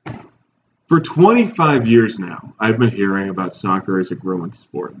 For 25 years now, I've been hearing about soccer as a growing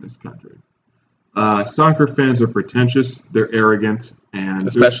sport in this country. Soccer fans are pretentious, they're arrogant, and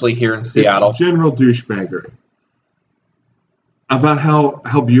especially here in Seattle. General douchebaggery about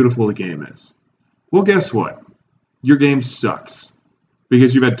how beautiful the game is. Well, guess what? Your game sucks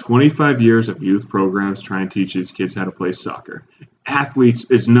because you've had 25 years of youth programs trying to teach these kids how to play soccer.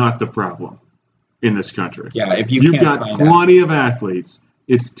 Athletes is not the problem in this country. Yeah, if you've got plenty of athletes,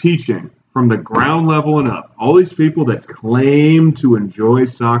 it's teaching from the ground level and up. All these people that claim to enjoy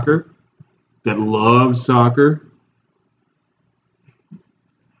soccer, that love soccer,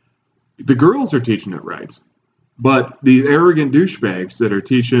 the girls are teaching it right. But the arrogant douchebags that are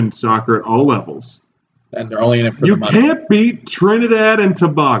teaching soccer at all levels, and they're only in it for the money. You can't beat Trinidad and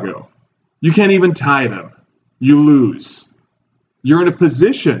Tobago. You can't even tie them. You lose. You're in a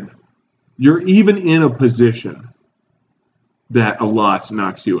position. You're even in a position that a loss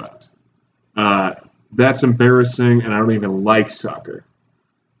knocks you out. That's embarrassing, and I don't even like soccer.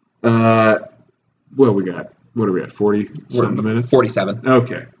 What do we got? 40-something minutes? 47.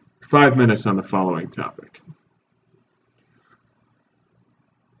 Okay. 5 minutes on the following topic.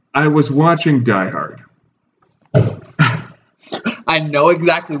 I was watching Die Hard. I know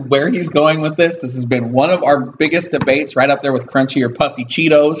exactly where he's going with this. This has been one of our biggest debates, right up there with Crunchy or Puffy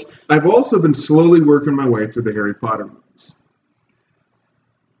Cheetos. I've also been slowly working my way through the Harry Potter movies.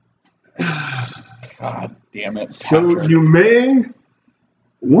 God damn it, Patrick. So you may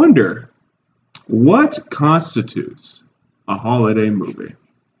wonder, what constitutes a holiday movie?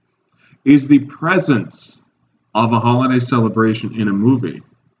 Is the presence of a holiday celebration in a movie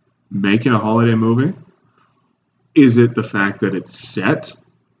make it a holiday movie? Is it the fact that it's set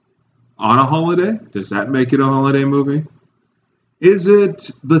on a holiday? Does that make it a holiday movie? Is it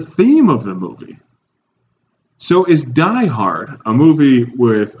the theme of the movie? So is Die Hard a movie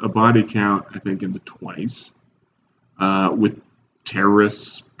with a body count, I think, in the 20s, with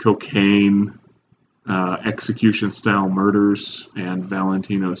terrorists, cocaine, execution-style murders, and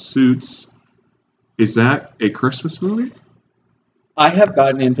Valentino suits? Is that a Christmas movie? I have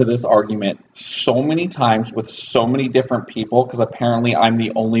gotten into this argument so many times with so many different people because apparently I'm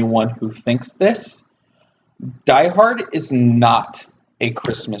the only one who thinks this. Die Hard is not a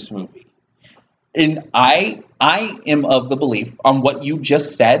Christmas movie. And I am of the belief on what you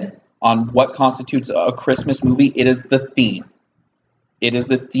just said, on what constitutes a Christmas movie, it is the theme. It is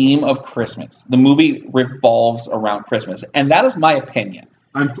the theme of Christmas. The movie revolves around Christmas. And that is my opinion.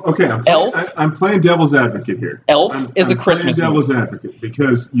 I'm playing devil's advocate here. Elf is a Christmas movie. I'm playing devil's advocate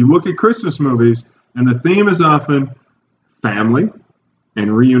because you look at Christmas movies and the theme is often family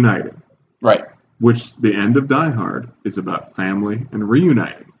and reuniting. Right. Which the end of Die Hard is about family and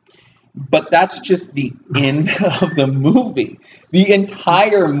reuniting. But that's just the end of the movie. The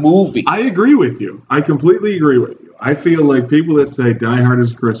entire movie. I agree with you. I completely agree with you. I feel like people that say Die Hard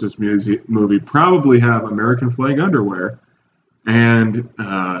is a Christmas movie probably have American flag underwear and,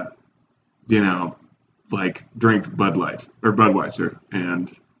 like drink Bud Light or Budweiser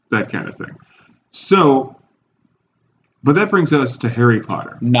and that kind of thing. So, but that brings us to Harry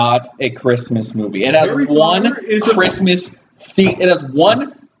Potter. Not a Christmas movie. It has one Christmas theme. It has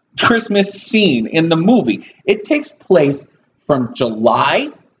one Christmas scene in the movie. It takes place from July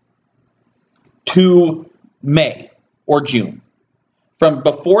to May or June. from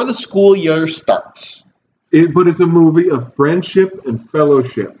before the school year starts. But it's a movie of friendship and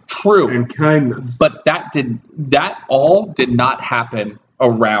fellowship. True. And kindness. But that all did not happen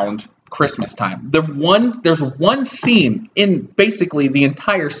around Christmas time. There's one scene in basically the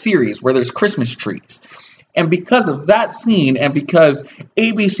entire series where there's Christmas trees. And because of that scene, and because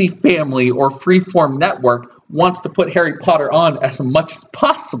ABC Family or Freeform Network wants to put Harry Potter on as much as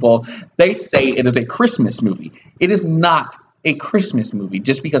possible, they say it is a Christmas movie. It is not a Christmas movie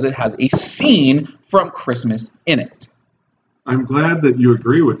just because it has a scene from Christmas in it. I'm glad that you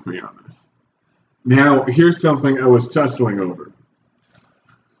agree with me on this. Now, here's something I was tussling over.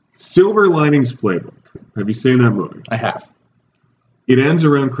 Silver Linings Playbook. Have you seen that movie? I have. It ends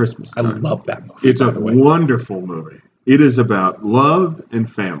around Christmas time. I love that movie. It's a wonderful movie. It is about love and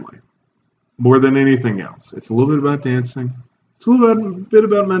family more than anything else. It's a little bit about dancing. It's a little bit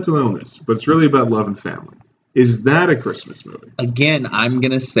about mental illness, but it's really about love and family. Is that a Christmas movie? Again, I'm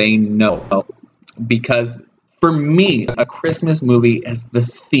going to say no, because for me, a Christmas movie is the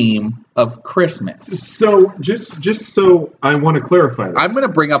theme of Christmas. So just so I want to clarify this. I'm going to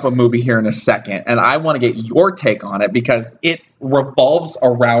bring up a movie here in a second, and I want to get your take on it because it revolves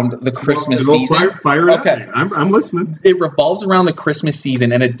around the Christmas season. Fire it okay. I'm listening. It revolves around the Christmas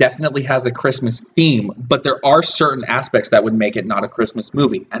season, and it definitely has a Christmas theme, but there are certain aspects that would make it not a Christmas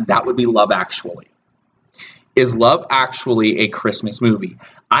movie, and that would be Love Actually. Is Love Actually a Christmas movie?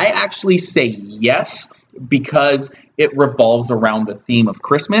 I actually say yes, because it revolves around the theme of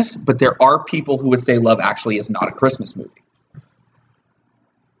Christmas, but there are people who would say Love Actually is not a Christmas movie.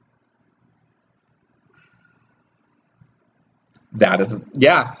 That is,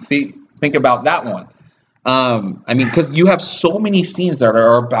 yeah, see, think about that one. I mean, because you have so many scenes that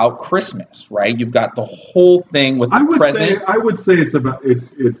are about Christmas, right? You've got the whole thing with the present. I would say it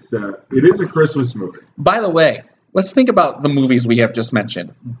is a Christmas movie. By the way, let's think about the movies we have just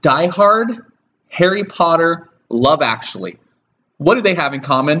mentioned. Die Hard, Harry Potter, Love Actually. What do they have in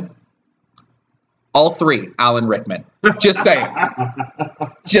common? All three, Alan Rickman. Just saying.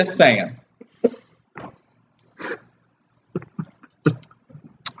 Just saying.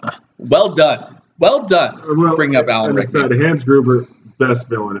 Well done. Well done. Well, bring up Alan Rickman. Said, Hans Gruber, best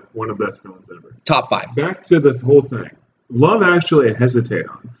villain, one of the best villains ever. Top 5. Back to the whole thing. Love Actually, I hesitate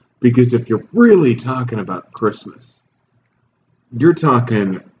on, because if you're really talking about Christmas, you're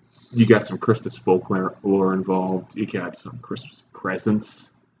talking. You got some Christmas folklore involved. You got some Christmas presents.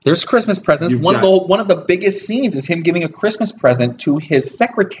 There's Christmas presents. One of the biggest scenes is him giving a Christmas present to his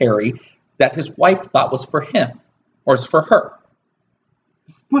secretary that his wife thought was for him or is for her.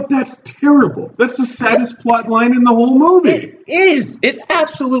 But that's terrible. That's the saddest plot line in the whole movie. It is. It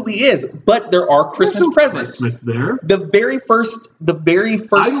absolutely is. But there are Christmas presents. Christmas there. The very first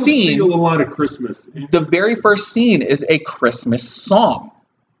scene. I don't feel a lot of Christmas. The very first scene is a Christmas song.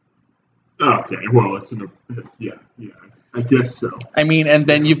 Okay, well, yeah, I guess so. I mean, and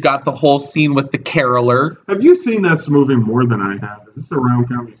then you've got the whole scene with the caroler. Have you seen this movie more than I have? Is this a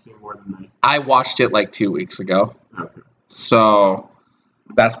rom-com you've seen more than me? I watched it like 2 weeks ago. Okay. So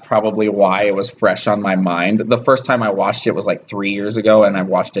that's probably why it was fresh on my mind. The first time I watched it was like 3 years ago, and I've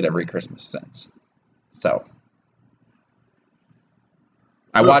watched it every Christmas since. So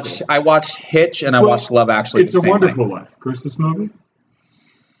I watched Hitch, and I watched Love Actually. It's a Wonderful Life. Christmas movie?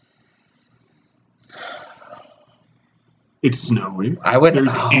 It's snowy.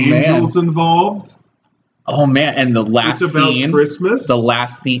 There's angels involved. Oh man! And the last it's about scene, Christmas. The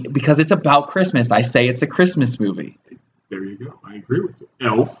last scene, because it's about Christmas. I say it's a Christmas movie. There you go. I agree with you.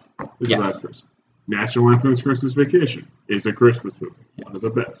 Elf is yes. about Christmas. National Lampoon's Christmas Vacation is a Christmas movie. Yes. One of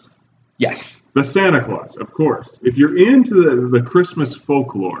the best. Yes. The Santa Claus, of course. If you're into the Christmas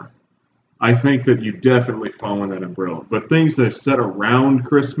folklore, I think that you definitely fall in that umbrella. But things that are set around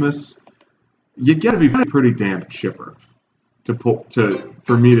Christmas, you got to be pretty damn chipper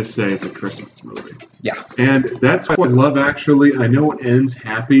for me to say it's a Christmas movie. Yeah. And that's why Love Actually, I know it ends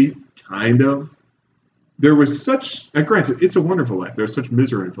happy, kind of. There was granted, It's a Wonderful Life. There was such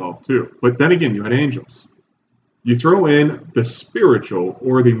misery involved too. But then again, you had angels. You throw in the spiritual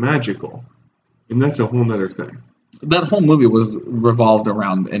or the magical, and that's a whole nother thing. That whole movie was revolved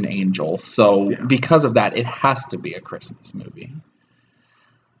around an angel. So because of that, it has to be a Christmas movie.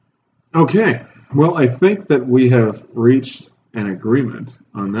 Okay. Well, I think that we have reached an agreement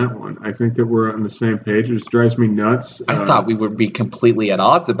on that one. I think that we're on the same page. It just drives me nuts. I thought we would be completely at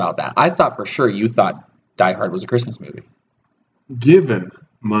odds about that. I thought for sure you thought Die Hard was a Christmas movie. Given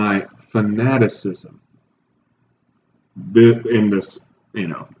my fanaticism in this,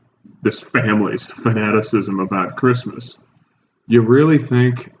 this family's fanaticism about Christmas, you really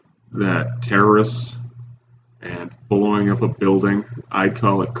think that terrorists and blowing up a building, I'd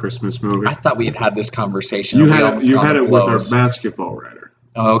call it Christmas movie. I thought we had this conversation. You We had almost it. You got had it blows. with our basketball writer.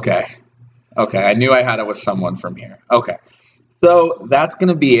 Oh, okay. I knew I had it with someone from here. Okay. So that's going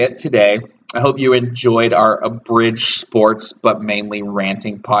to be it today. I hope you enjoyed our abridged sports, but mainly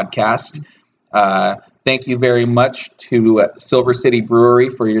ranting podcast. Thank you very much to Silver City Brewery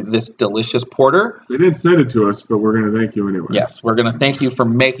for this delicious porter. They didn't send it to us, but we're going to thank you anyway. Yes, we're going to thank you for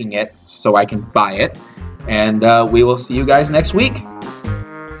making it so I can buy it. And we will see you guys next week.